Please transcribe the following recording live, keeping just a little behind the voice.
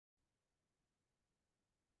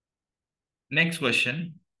Next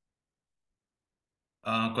question.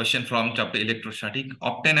 Question from chapter electrostatic.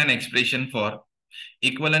 Obtain an expression for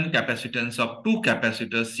equivalent capacitance of two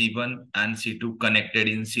capacitors C1 and C2 connected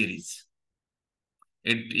in series.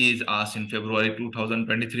 It is asked in February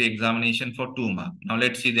 2023 examination for 2 marks. Now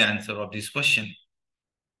let's see the answer of this question.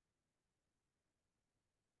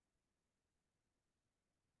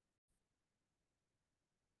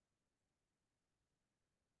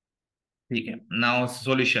 Okay. Now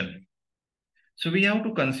solution. So we have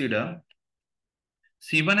to consider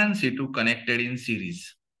C1 and C2 connected in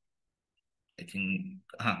series. I think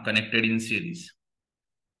connected in series.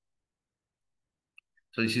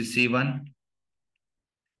 So this is C1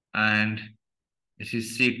 and this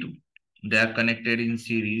is C2. They are connected in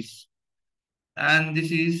series. And this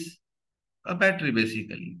is a battery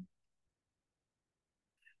basically.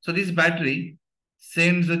 So this battery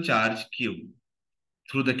sends a charge Q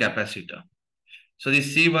through the capacitor. So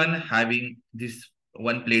this C1 having this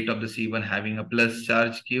one plate of the C1 having a plus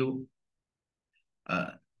charge Q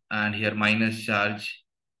and here minus charge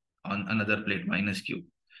on another plate minus Q.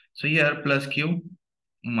 So here plus Q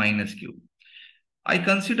minus Q. I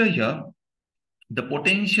consider here the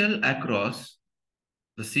potential across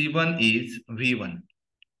the C1 is V1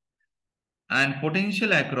 and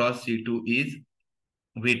potential across C2 is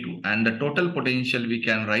V2 and the total potential we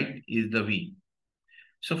can write is the V.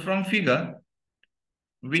 So from figure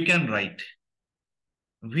we can write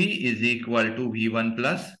V is equal to V1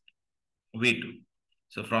 plus V2.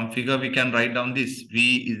 So from figure we can write down this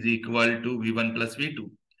V is equal to V1 plus V2.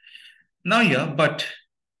 Now here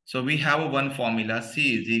so we have one formula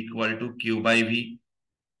C is equal to Q by V.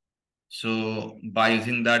 So by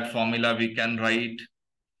using that formula we can write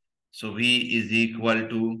so V is equal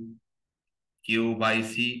to Q by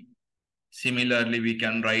C. Similarly, we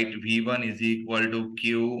can write V1 is equal to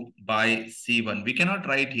Q by C1. We cannot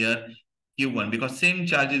write here Q1 because same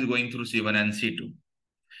charge is going through C1 and C2.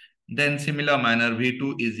 Then similar manner,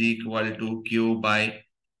 V2 is equal to Q by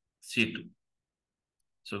C2.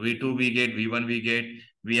 So V2 we get, V1 we get.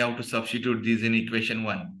 We have to substitute these in equation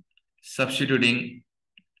 1. Substituting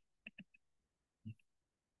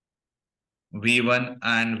V1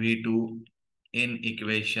 and V2 in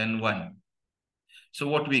equation 1. So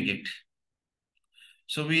what we get?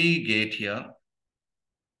 So we get here,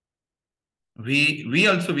 we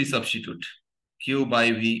also we substitute Q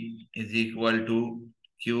by V is equal to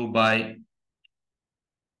Q by,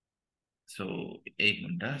 so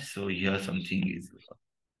here something is,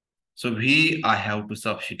 so V I have to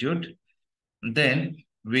substitute, then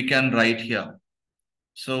we can write here,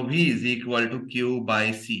 so V is equal to Q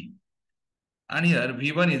by C and here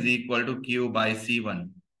V1 is equal to Q by C1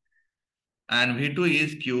 and V2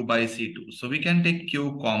 is Q by C2. So we can take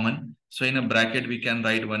Q common. So in a bracket, we can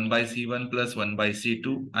write 1 by C1 plus 1 by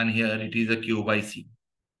C2 and here it is a Q by C.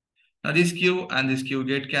 Now this Q and this Q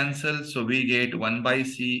get cancelled. So we get 1 by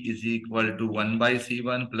C is equal to 1 by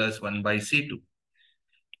C1 plus 1 by C2.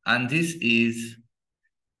 And this is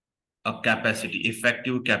a capacity,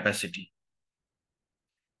 effective capacity.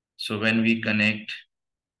 So when we connect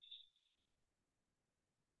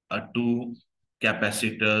two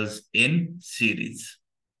capacitors in series.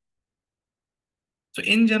 So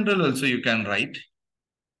in general also you can write.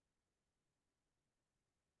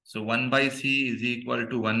 So 1 by C is equal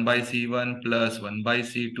to 1 by C1 plus 1 by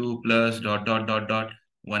C2 plus ...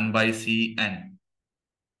 1 by Cn.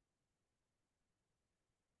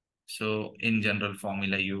 So in general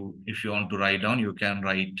formula, if you want to write down, you can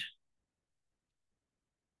write